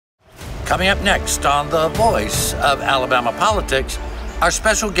Coming up next on The Voice of Alabama Politics, our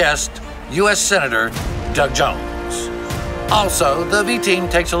special guest, U.S. Senator Doug Jones. Also, the V Team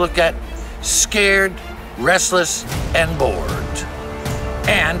takes a look at scared, restless, and bored.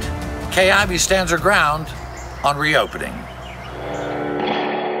 And Kay Ivey stands her ground on reopening.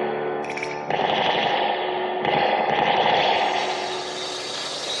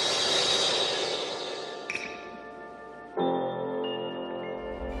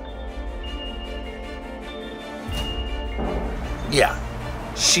 Yeah,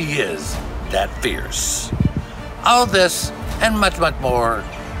 she is that fierce. All this and much, much more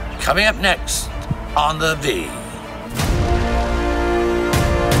coming up next on The V.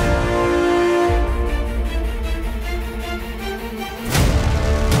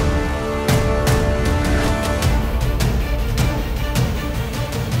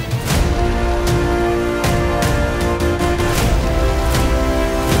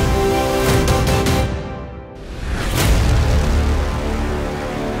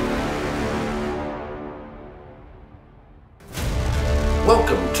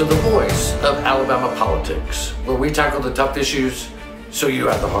 Welcome to The Voice of Alabama Politics, where we tackle the tough issues so you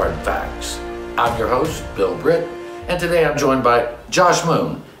have the hard facts. I'm your host, Bill Britt, and today I'm joined by Josh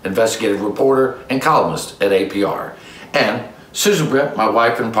Moon, investigative reporter and columnist at APR, and Susan Britt, my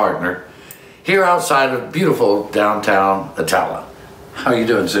wife and partner, here outside of beautiful downtown Attala. How are you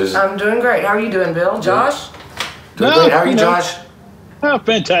doing, Susan? I'm doing great. How are you doing, Bill? Josh? Doing great. How are you, Josh? Oh,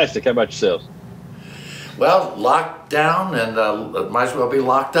 fantastic. How about yourselves? Well, locked down and might as well be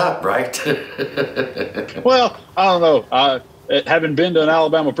locked up, right? Well, I don't know. Having been to an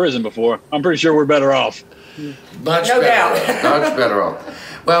Alabama prison before, I'm pretty sure we're better off. Much better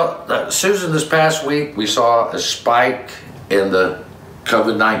off. Well, Susan, this past week we saw a spike in the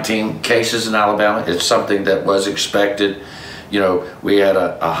COVID-19 cases in Alabama. It's something that was expected. You know, we had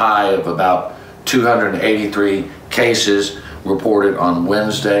a high of about 283 cases reported on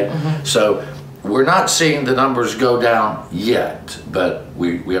Wednesday. Mm-hmm. So we're not seeing the numbers go down yet, but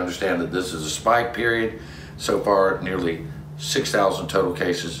we understand that this is a spike period. So far, nearly 6,000 total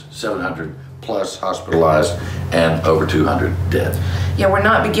cases, 700 plus hospitalized, and over 200 dead. Yeah, we're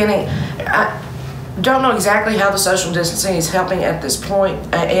not beginning. I don't know exactly how the social distancing is helping at this point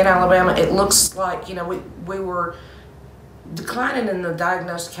in Alabama. It looks like, you know, we were declining in the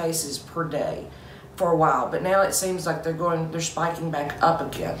diagnosed cases per day for a while, but now it seems like they're spiking back up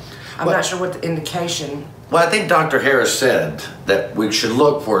again. I'm not sure what the indication. Well, I think Dr. Harris said that we should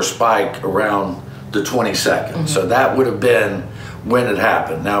look for a spike around the 22nd. Mm-hmm. So that would have been when it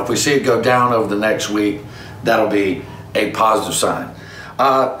happened. Now, if we see it go down over the next week, that'll be a positive sign.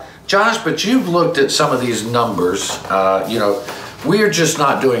 Josh, but you've looked at some of these numbers. You know, we're just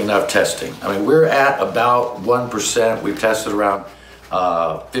not doing enough testing. I mean, we're at about 1%. We've tested around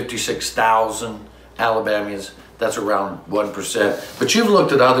 56,000 Alabamians. That's around 1%. But you've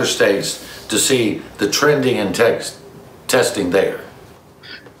looked at other states to see the trending in testing there.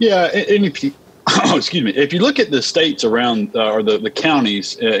 Yeah, and if you, excuse me, if you look at the states around, or the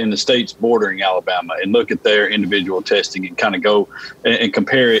counties in the states bordering Alabama, and look at their individual testing and kind of go and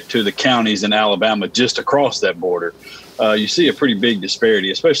compare it to the counties in Alabama just across that border, you see a pretty big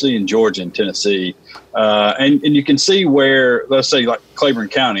disparity, especially in Georgia and Tennessee. And you can see where, let's say, like Claiborne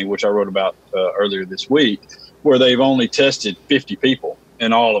County, which I wrote about earlier this week, where they've only tested 50 people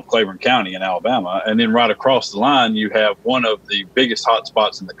in all of Claiborne County in Alabama. And then right across the line, you have one of the biggest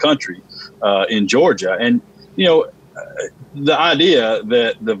hotspots in the country in Georgia. And, you know, the idea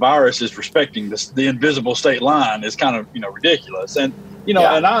that the virus is respecting the invisible state line is kind of, you know, ridiculous. And, you know,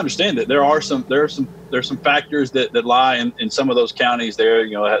 and I understand that there are some factors that lie in some of those counties there.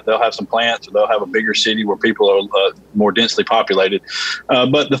 You know, they'll have some plants, or they'll have a bigger city where people are more densely populated.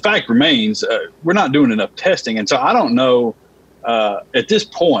 But the fact remains, we're not doing enough testing. And so I don't know, at this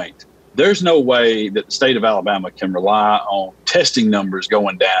point, there's no way that the state of Alabama can rely on testing numbers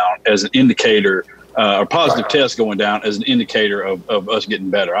going down as an indicator, or positive tests going down as an indicator of us getting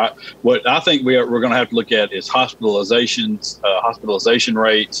better. What I think we're going to have to look at is hospitalization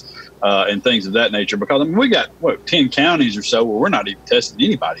rates, and things of that nature. Because I mean, we got 10 counties or so where we're not even testing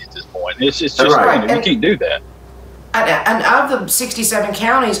anybody at this point. It's just we can't do that. And of the 67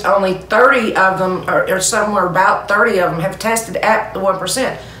 counties, only 30 of them, or somewhere about 30 of them, have tested at the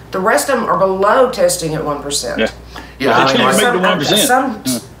 1%. The rest of them are below testing at 1%. Yeah, I can't make the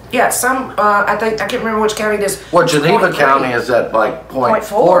 1%. Some, I can't remember which county it is. Well, Geneva County is at like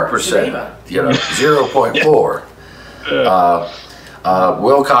 0.4%, you know, 0.4.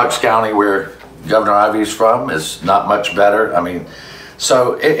 Wilcox County, where Governor Ivey's from, is not much better. I mean,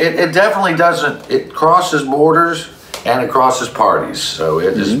 so it definitely doesn't, it crosses borders and it crosses parties. So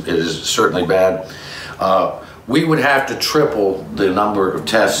it is certainly bad. We would have to triple the number of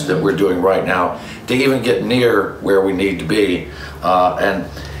tests that we're doing right now to even get near where we need to be. And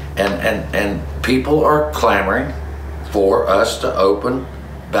people are clamoring for us to open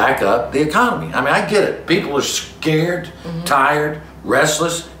back up the economy. I mean, I get it. People are scared, tired,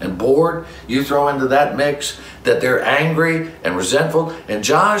 restless, and bored. You throw into that mix that they're angry and resentful. And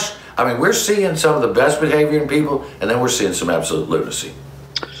Josh, I mean, we're seeing some of the best behavior in people, and then we're seeing some absolute lunacy.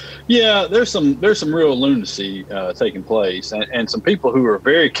 Yeah, there's some real lunacy taking place, and some people who are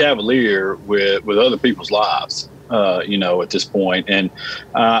very cavalier with other people's lives, at this point. And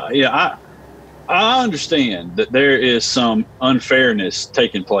I understand that there is some unfairness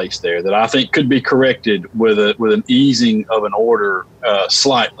taking place there that I think could be corrected with an easing of an order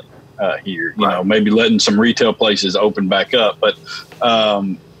slightly here. Maybe letting some retail places open back up, but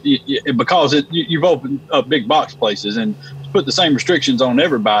because you've opened up big box places and put the same restrictions on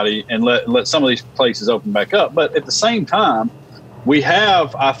everybody and let some of these places open back up. But at the same time, we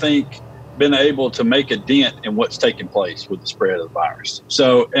have, I think, been able to make a dent in what's taking place with the spread of the virus.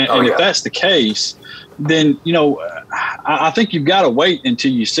 So, if that's the case, then, I think you've got to wait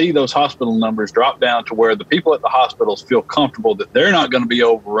until you see those hospital numbers drop down to where the people at the hospitals feel comfortable that they're not going to be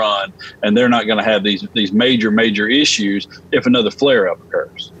overrun and they're not going to have these major issues if another flare-up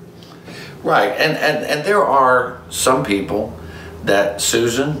occurs. Right, and there are some people that,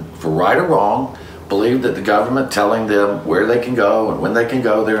 Susan, for right or wrong, believe that the government telling them where they can go and when they can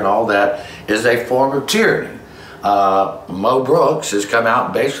go there and all that is a form of tyranny. Mo Brooks has come out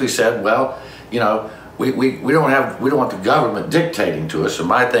and basically said, well, we don't want the government dictating to us. And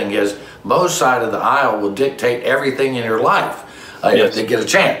my thing is, Mo's side of the aisle will dictate everything in your life if they get a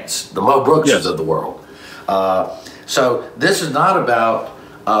chance. The Mo Brookses of the world. So this is not about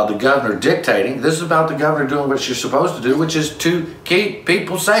the governor dictating. This is about the governor doing what you're supposed to do, which is to keep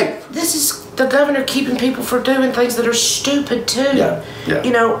people safe. This is the governor keeping people from doing things that are stupid too. Yeah.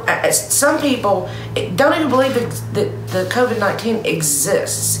 Some people don't even believe that the COVID-19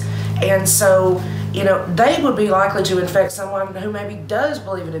 exists, and so they would be likely to infect someone who maybe does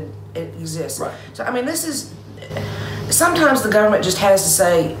believe it exists. Right. So I mean, this is. Sometimes the government just has to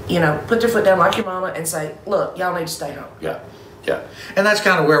say, put their foot down like your mama and say, look, y'all need to stay home. Yeah, and that's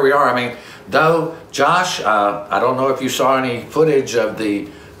kind of where we are. I mean, though, Josh, I don't know if you saw any footage of the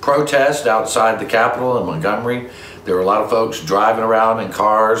protest outside the Capitol in Montgomery. There were a lot of folks driving around in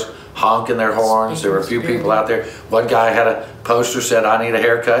cars, honking their horns. There were a few people out there. One guy had a poster said, "I need a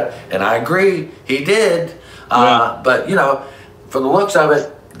haircut," and I agree, he did. But, from the looks of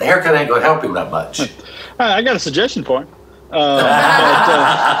it, the haircut ain't going to help him that much. I got a suggestion for him. I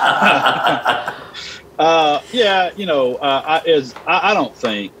don't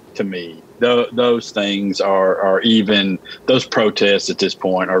think, to me, those things are even, those protests at this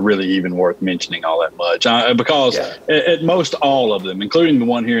point are really even worth mentioning all that much. Because at most all of them, including the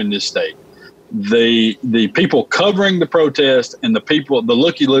one here in this state, the people covering the protest and the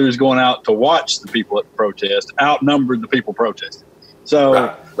looky-loos going out to watch the people at the protest outnumbered the people protesting. So,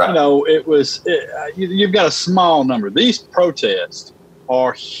 you've got a small number. These protests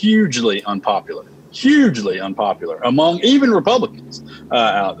are hugely unpopular among even Republicans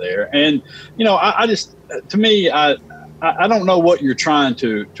out there. And, I just, to me, I don't know what you're trying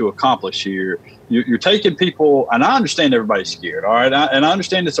to accomplish here. You're taking people, and I understand everybody's scared, all right? And I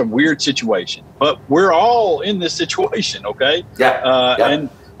understand it's a weird situation, but we're all in this situation, okay? And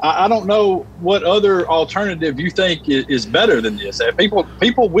I don't know what other alternative you think is better than this.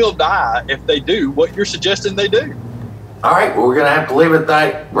 People will die if they do what you're suggesting they do. All right, well, we're going to have to leave it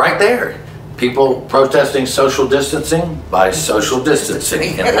right there. People protesting social distancing by social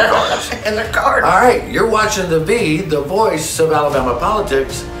distancing in their cars. In their cars. All right, you're watching The V, the voice of Alabama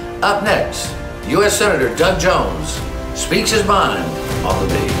politics. Up next, U.S. Senator Doug Jones speaks his mind on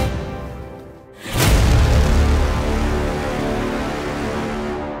The V.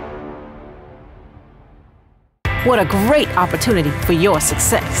 What a great opportunity for your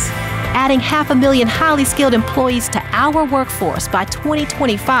success. Adding 500,000 highly skilled employees to our workforce by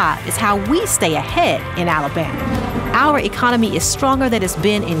 2025 is how we stay ahead in Alabama. Our economy is stronger than it's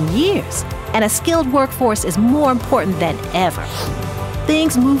been in years, and a skilled workforce is more important than ever.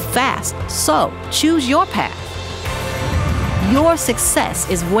 Things move fast, so choose your path. Your success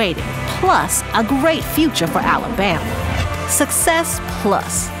is waiting, plus a great future for Alabama. Success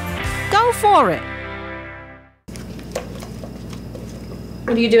Plus. Go for it.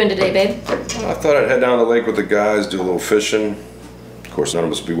 What are you doing today, babe? I thought I'd head down to the lake with the guys, do a little fishing. Of course, none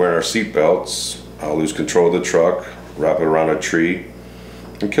of us will be wearing our seatbelts. I'll lose control of the truck, wrap it around a tree,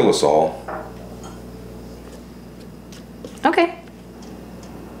 and kill us all. Okay.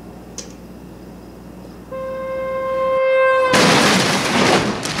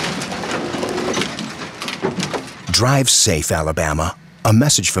 Drive safe, Alabama. A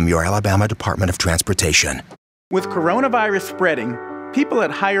message from your Alabama Department of Transportation. With coronavirus spreading, people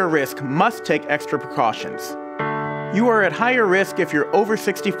at higher risk must take extra precautions. You are at higher risk if you're over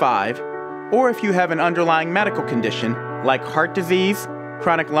 65 or if you have an underlying medical condition like heart disease,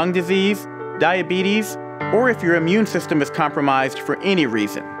 chronic lung disease, diabetes, or if your immune system is compromised for any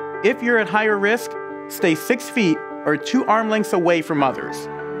reason. If you're at higher risk, stay 6 feet or 2 arm lengths away from others.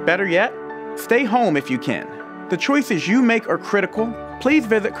 Better yet, stay home if you can. The choices you make are critical. Please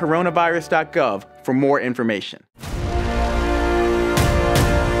visit coronavirus.gov for more information.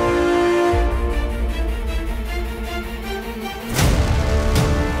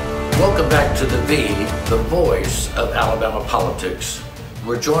 Welcome back to the voice of Alabama politics.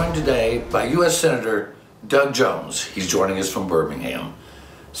 We're joined today by U.S. Senator Doug Jones. He's joining us from Birmingham.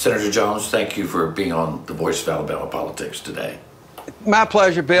 Senator Jones, thank you for being on the voice of Alabama politics today. My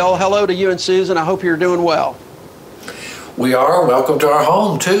pleasure, Bill. Hello to you and Susan. I hope you're doing well. We are. Welcome to our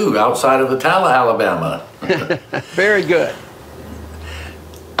home, too, outside of Atala, Alabama. Very good.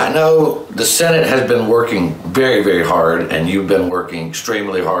 I know the Senate has been working very, very hard, and you've been working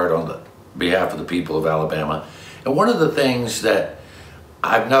extremely hard on the behalf of the people of Alabama. And one of the things that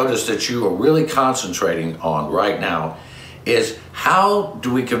I've noticed that you are really concentrating on right now is how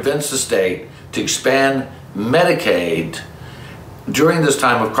do we convince the state to expand Medicaid during this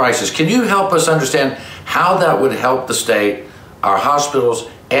time of crisis? Can you help us understand how that would help the state, our hospitals,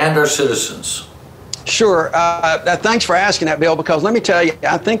 and our citizens? Sure. Thanks for asking that, Bill, because let me tell you,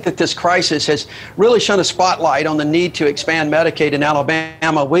 I think that this crisis has really shone a spotlight on the need to expand Medicaid in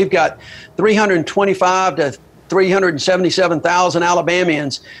Alabama. We've got 325 to 377,000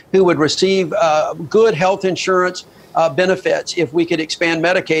 Alabamians who would receive good health insurance benefits if we could expand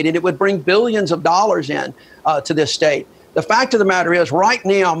Medicaid, and it would bring billions of dollars in to this state. The fact of the matter is, right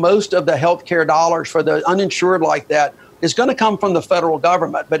now, most of the health care dollars for the uninsured like that is going to come from the federal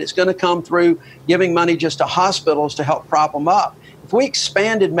government, but it's going to come through giving money just to hospitals to help prop them up. If we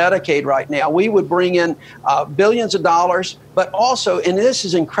expanded Medicaid right now, we would bring in billions of dollars, but also, and this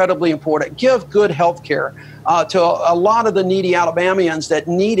is incredibly important, give good health care to a lot of the needy Alabamians that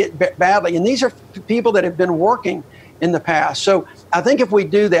need it badly. And these are people that have been working in the past. So I think if we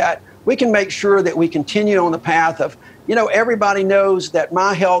do that, we can make sure that we continue on the path of, you know, everybody knows that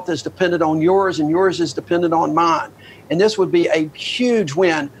my health is dependent on yours and yours is dependent on mine. And this would be a huge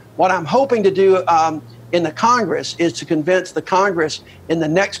win. What I'm hoping to do in the Congress is to convince the Congress in the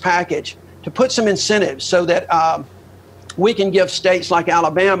next package to put some incentives so that we can give states like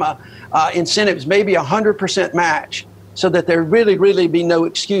Alabama incentives, maybe 100% match, so that there really be no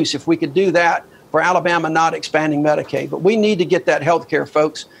excuse if we could do that for Alabama not expanding Medicaid. But we need to get that health care,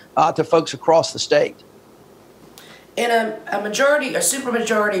 folks, to folks across the state. In a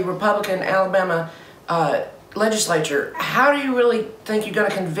supermajority Republican Alabama legislature, how do you really think you're going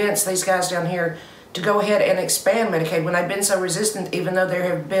to convince these guys down here to go ahead and expand Medicaid when they've been so resistant, even though there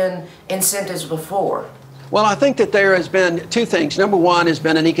have been incentives before? Well, I think that there has been two things. Number one has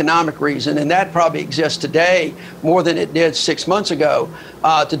been an economic reason, and that probably exists today more than it did 6 months ago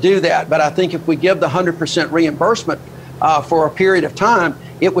to do that. But I think if we give the 100% reimbursement for a period of time,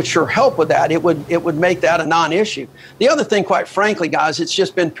 it would sure help with that. It would make that a non-issue. The other thing, quite frankly, guys, it's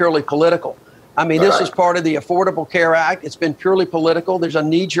just been purely political. I mean, this is part of the Affordable Care Act. It's been purely political. There's a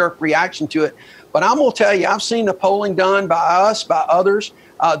knee-jerk reaction to it. But I'm going to tell you, I've seen the polling done by us, by others.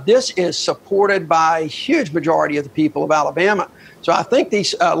 This is supported by a huge majority of the people of Alabama. So I think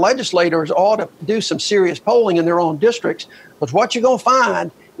these legislators ought to do some serious polling in their own districts. Because what you're going to find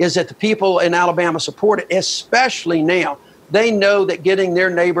is that the people in Alabama support it, especially now. They know that getting their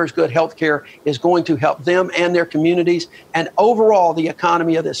neighbors good health care is going to help them and their communities and overall the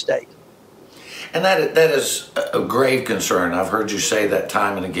economy of this state. And that is a grave concern. I've heard you say that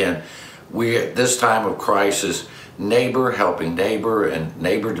time and again. We, at this time of crisis, neighbor helping neighbor and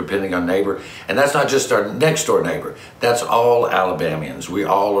neighbor depending on neighbor. And that's not just our next door neighbor. That's all Alabamians. We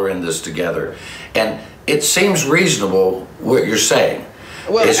all are in this together. And it seems reasonable what you're saying.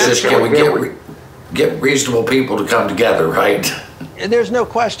 Well, it's just, can we get reasonable people to come together, right? There's no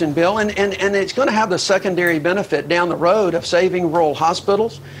question, Bill, and it's going to have the secondary benefit down the road of saving rural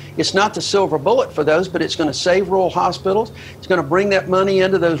hospitals. It's not the silver bullet for those, but it's going to save rural hospitals. It's going to bring that money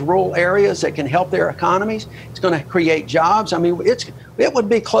into those rural areas that can help their economies. It's going to create jobs. I mean, it would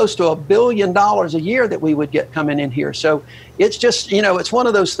be close to $1 billion a year that we would get coming in here. So it's just, you know, it's one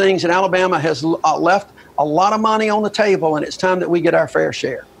of those things that Alabama has left a lot of money on the table, and it's time that we get our fair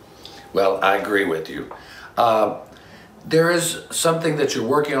share. Well, I agree with you. There is something that you're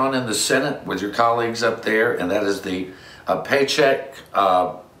working on in the Senate with your colleagues up there, and that is the Paycheck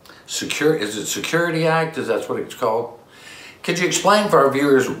Security Act? Is that what it's called? Could you explain for our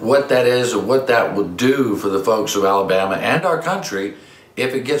viewers what that is and what that will do for the folks of Alabama and our country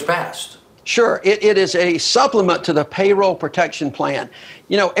if it gets passed? Sure. It is a supplement to the payroll protection plan.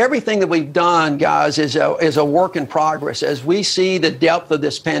 You know, everything that we've done, guys, is a work in progress as we see the depth of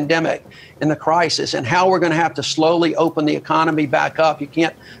this pandemic and the crisis and how we're going to have to slowly open the economy back up. You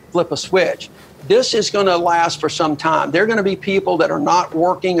can't flip a switch. This is going to last for some time. There are going to be people that are not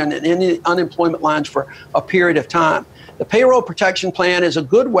working in any unemployment lines for a period of time. The payroll protection plan is a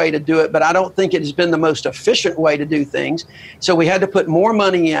good way to do it, but I don't think it has been the most efficient way to do things. So we had to put more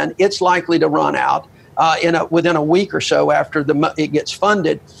money in. It's likely to run out within a week or so after it gets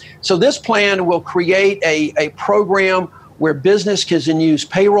funded. So this plan will create a program where business can use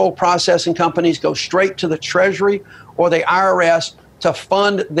payroll processing companies, go straight to the Treasury or the IRS to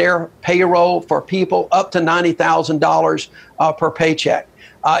fund their payroll for people up to $90,000 per paycheck.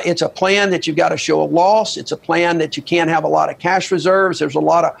 It's a plan that you've got to show a loss. It's a plan that you can't have a lot of cash reserves. There's a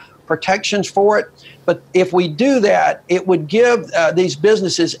lot of protections for it. But if we do that, it would give these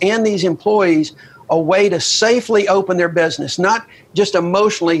businesses and these employees a way to safely open their business, not just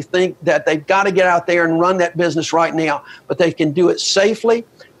emotionally think that they've got to get out there and run that business right now, but they can do it safely,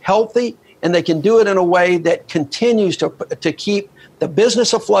 healthy, and they can do it in a way that continues to keep the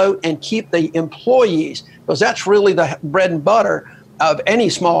business afloat and keep the employees, because that's really the bread and butter of any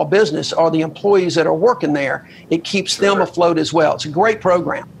small business, are the employees that are working there. It keeps them afloat as well. It's a great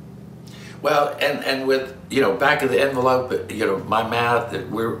program. Well, and with, you know, back of the envelope, you know, my math,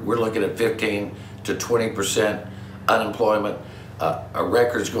 we're looking at 15 to 20% unemployment. Our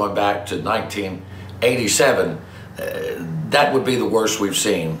records going back to 1987. That would be the worst we've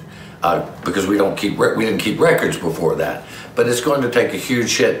seen because we didn't keep records before that. But it's going to take a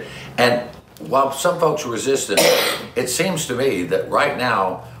huge hit. And while some folks are resistant, it seems to me that right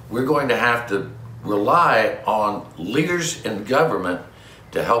now we're going to have to rely on leaders in government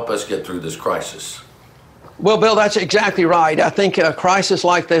to help us get through this crisis. Well, Bill, that's exactly right. I think a crisis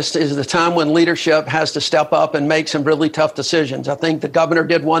like this is the time when leadership has to step up and make some really tough decisions. I think the governor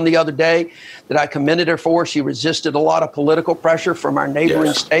did one the other day that I commended her for. She resisted a lot of political pressure from our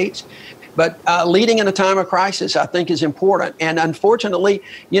neighboring states. But leading in a time of crisis, I think, is important. And unfortunately,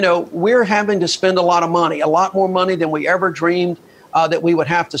 you know, we're having to spend a lot of money, a lot more money than we ever dreamed that we would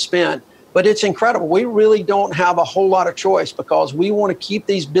have to spend. But it's incredible. We really don't have a whole lot of choice because we want to keep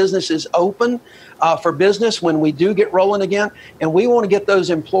these businesses open for business when we do get rolling again. And we want to get those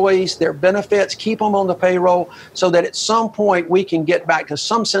employees their benefits, keep them on the payroll so that at some point we can get back to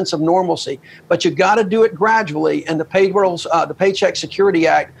some sense of normalcy. But you got to do it gradually. And the Paycheck Security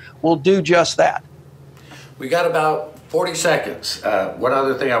Act will do just that. We got about 40 seconds. One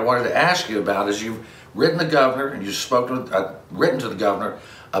other thing I wanted to ask you about is you've written the governor and you've written to the governor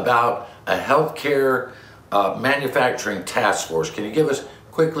about a healthcare manufacturing task force. Can you give us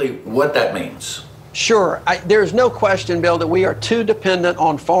quickly what that means? Sure. There's no question, Bill, that we are too dependent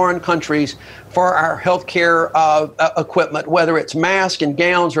on foreign countries for our healthcare equipment, whether it's masks and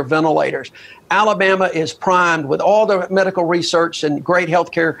gowns or ventilators. Alabama is primed with all the medical research and great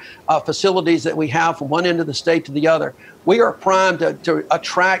healthcare facilities that we have from one end of the state to the other. We are primed to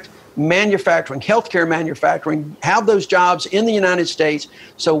attract manufacturing, healthcare manufacturing, have those jobs in the United States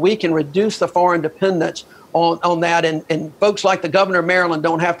so we can reduce the foreign dependence on that. And folks like the governor of Maryland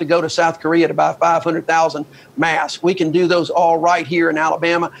don't have to go to South Korea to buy 500,000 masks. We can do those all right here in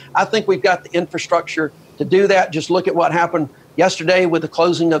Alabama. I think we've got the infrastructure to do that. Just look at what happened yesterday with the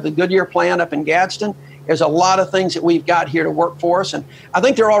closing of the Goodyear plant up in Gadsden. There's a lot of things that we've got here to work for us. And I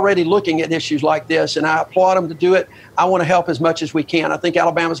think they're already looking at issues like this, and I applaud them to do it. I want to help as much as we can. I think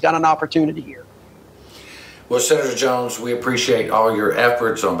Alabama's got an opportunity here. Well, Senator Jones, we appreciate all your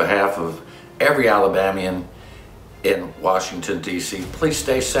efforts on behalf of every Alabamian in Washington, D.C. Please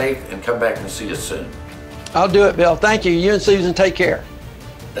stay safe and come back and see us soon. I'll do it, Bill. Thank you. You and Susan, take care.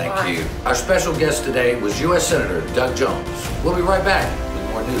 Thank you. Our special guest today was U.S. Senator Doug Jones. We'll be right back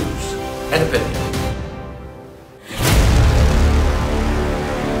with more news and opinion.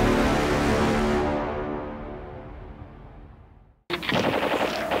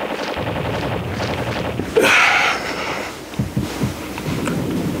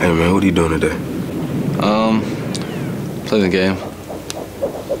 Hey man, what are you doing today? Playing the game.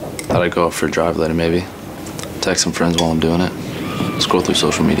 Thought I'd go out for a drive later maybe. Text some friends while I'm doing it. Scroll through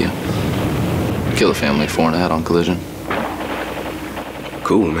social media. Kill a family 4 and a head on collision.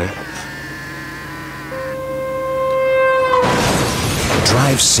 Cool, man.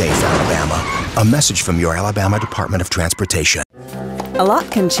 Drive safe, Alabama. A message from your Alabama Department of Transportation. A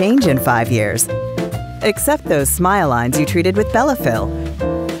lot can change in 5 years. Except those smile lines you treated with Bellafill.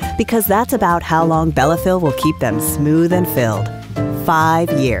 Because that's about how long Bellafill will keep them smooth and filled.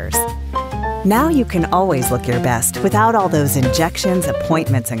 5 years. Now you can always look your best without all those injections,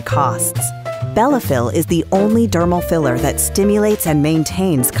 appointments, and costs. Bellafill is the only dermal filler that stimulates and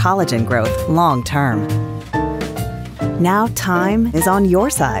maintains collagen growth long term. Now time is on your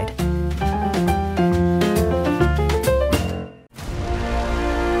side.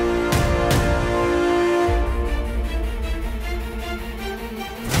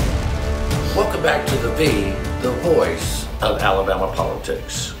 Welcome back to the voice of Alabama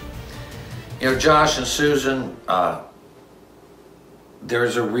politics. You know, Josh and Susan,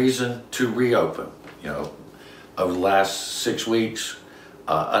 there's a reason to reopen. You know, over the last 6 weeks,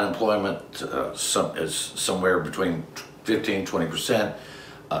 unemployment is somewhere between 15–20%.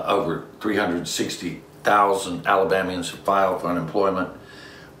 Over 360,000 Alabamians have filed for unemployment.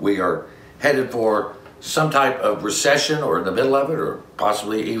 We are headed for some type of recession, or in the middle of it, or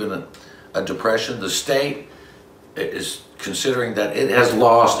possibly even a depression. The state is considering that it has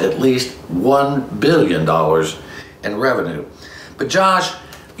lost at least $1 billion in revenue. But Josh,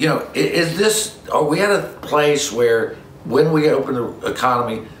 you know, are we at a place where when we open the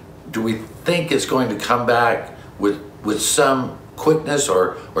economy, do we think it's going to come back with some quickness,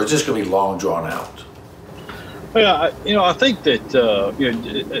 or is this going to be long drawn out? Well, I think that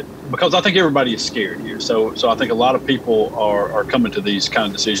because I think everybody is scared here. So I think a lot of people are coming to these kind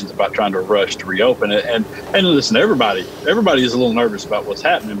of decisions about trying to rush to reopen it. And listen, everybody is a little nervous about what's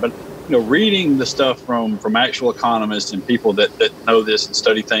happening. But reading the stuff from actual economists and people that know this and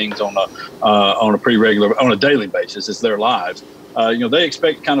study things on a daily basis, it's their lives. They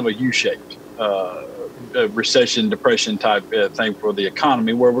expect kind of a U-shaped recession, depression type thing for the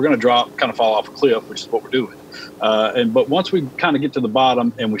economy, where we're going to kind of fall off a cliff, which is what we're doing. But once we kind of get to the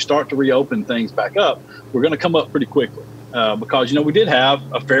bottom and we start to reopen things back up, we're going to come up pretty quickly because, we did have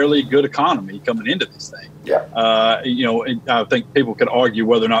a fairly good economy coming into this thing. Yeah. I think people could argue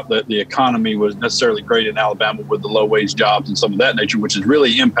whether or not the economy was necessarily great in Alabama with the low wage jobs and some of that nature, which has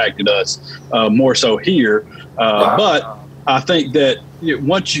really impacted us more so here. Wow. But I think that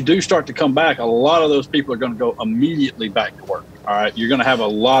once you do start to come back, a lot of those people are going to go immediately back to work. All right, you're going to have a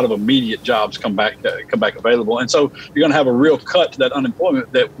lot of immediate jobs come back available, and so you're going to have a real cut to that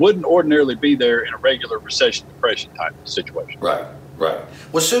unemployment that wouldn't ordinarily be there in a regular recession, depression type situation. Right.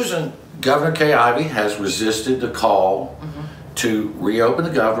 Well, Susan, Governor Kay Ivey has resisted the call to reopen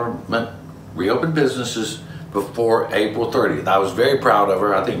the government, reopen businesses before April 30th. I was very proud of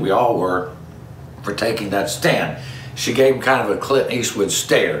her. I think we all were, for taking that stand. She gave kind of a Clint Eastwood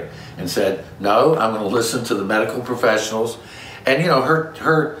stare and said, no, I'm going to listen to the medical professionals. And, her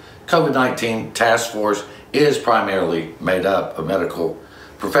COVID-19 task force is primarily made up of medical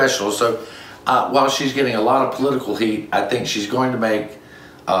professionals. So while she's getting a lot of political heat, I think she's going to make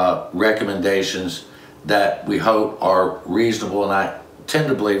recommendations that we hope are reasonable, and I tend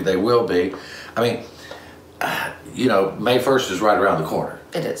to believe they will be. I mean, May 1st is right around the corner.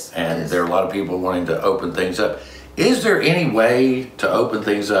 It is. And there are a lot of people wanting to open things up. Is there any way to open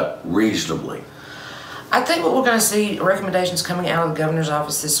things up reasonably? I think what we're going to see, recommendations coming out of the governor's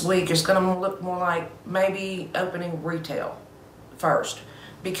office this week, is going to look more like maybe opening retail first,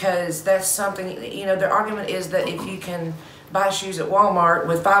 because that's something, the argument is that if you can buy shoes at Walmart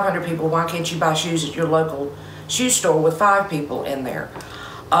with 500 people, why can't you buy shoes at your local shoe store with 5 people in there?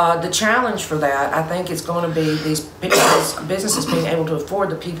 The challenge for that, I think, is going to be these businesses being able to afford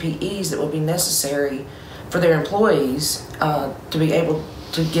the PPEs that will be necessary for their employees to be able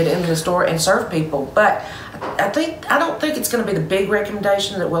to get into the store and serve people. But I don't think it's going to be the big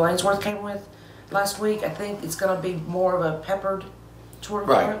recommendation that Will Ainsworth came with last week. I think it's going to be more of a peppered sort of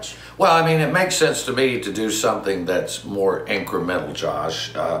approach. Well, I mean, it makes sense to me to do something that's more incremental,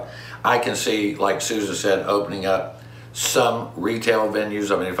 Josh. I can see, like Susan said, opening up some retail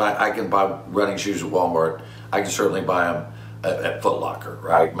venues. I mean, if I can buy running shoes at Walmart, I can certainly buy them at Foot Locker,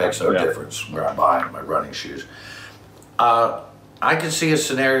 right? Makes no difference where I buy my running shoes. I can see a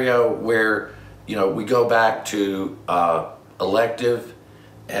scenario where, we go back to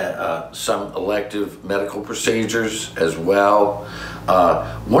some elective medical procedures as well.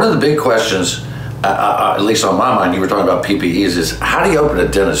 One of the big questions, at least on my mind, you were talking about PPEs, is how do you open a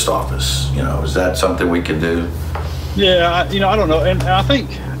dentist office? Is that something we can do? Yeah, I don't know. And I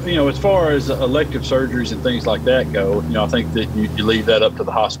think, as far as elective surgeries and things like that go, I think that you leave that up to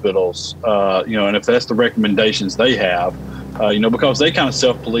the hospitals, and if that's the recommendations they have, because they kind of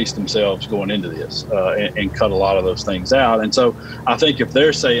self-police themselves going into this and cut a lot of those things out. And so I think if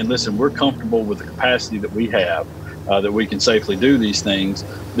they're saying, listen, we're comfortable with the capacity that we have, that we can safely do these things,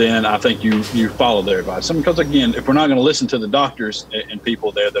 then I think you follow their advice. Because again, if we're not going to listen to the doctors and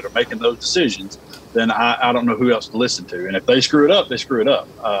people there that are making those decisions, then I don't know who else to listen to. And if they screw it up, they screw it up,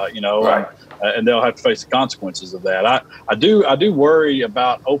 Right. And they'll have to face the consequences of that. I do worry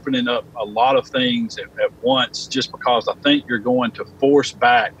about opening up a lot of things at once, just because I think you're going to force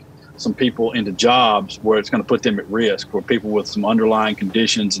back some people into jobs where it's going to put them at risk, for people with some underlying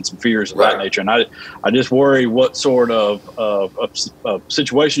conditions and some fears of that nature. And I just worry what sort of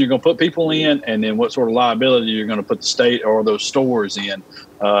situation you're going to put people in, and then what sort of liability you're going to put the state or those stores in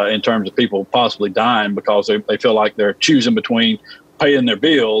terms of people possibly dying because they feel like they're choosing between paying their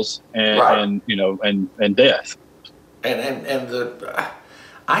bills and death. I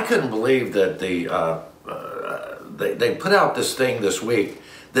couldn't believe that they put out this thing this week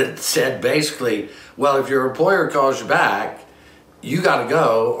that said basically, well, if your employer calls you back, you got to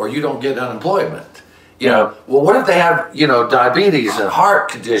go or you don't get unemployment. You know, well, what if they have, diabetes and heart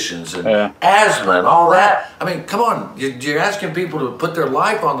conditions and asthma and all that? I mean, come on, you're asking people to put their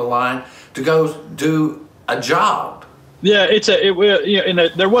life on the line to go do a job. Yeah,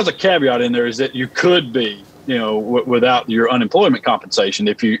 there was a caveat in there, is that you could be, without your unemployment compensation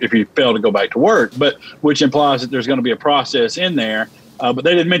if you fail to go back to work, but which implies that there's going to be a process in there. But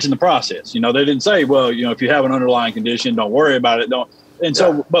they didn't mention the process. They didn't say, well, if you have an underlying condition, don't worry about it. Don't. And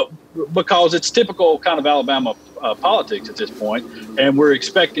so, but because it's typical kind of Alabama politics at this point, and we're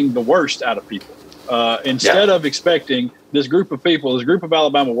expecting the worst out of people. Instead of expecting this group of people, this group of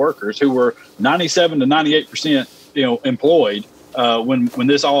Alabama workers who were 97 to 98%, employed when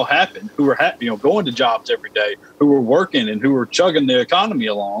this all happened, who were going to jobs every day, who were working and who were chugging the economy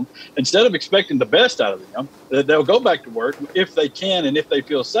along. Instead of expecting the best out of them, that they'll go back to work if they can and if they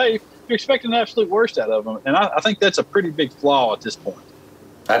feel safe, you're expecting the absolute worst out of them. And I think that's a pretty big flaw at this point.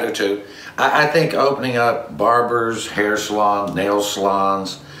 I do too. I think opening up barbers, hair salons, nail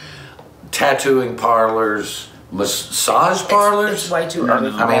salons, tattooing parlors, massage parlors. It's way too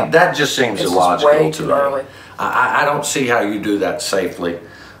early. I mean, that just seems illogical way to too me. early. I don't see how you do that safely.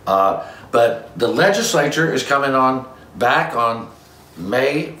 But the legislature is coming back on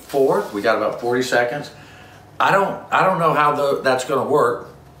May 4th. We got about 40 seconds. I don't know how that's going to work.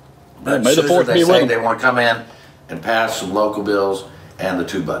 But May the 4th they be say with them. they want to come in and pass some local bills and the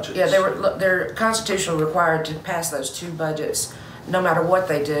 2 budgets. Yeah, they're constitutionally required to pass those 2 budgets, no matter what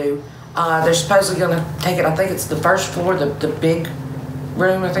they do. They're supposedly going to take it. I think it's the first floor, the big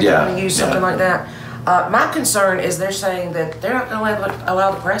room. I think they're going to use something like that. My concern is they're saying that they're not going to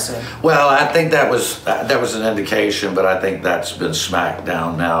allow the press in. Well, I think that was an indication, but I think that's been smacked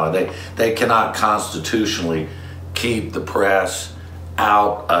down now. They cannot constitutionally keep the press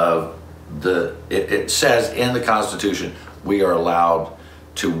out of it says in the Constitution we are allowed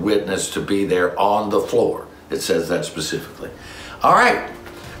to witness, to be there on the floor. It says that specifically. All right,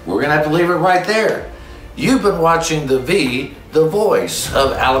 we're gonna have to leave it right there. You've been watching The V, the voice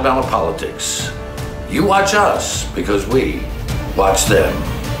of Alabama politics. You watch us because we watch them.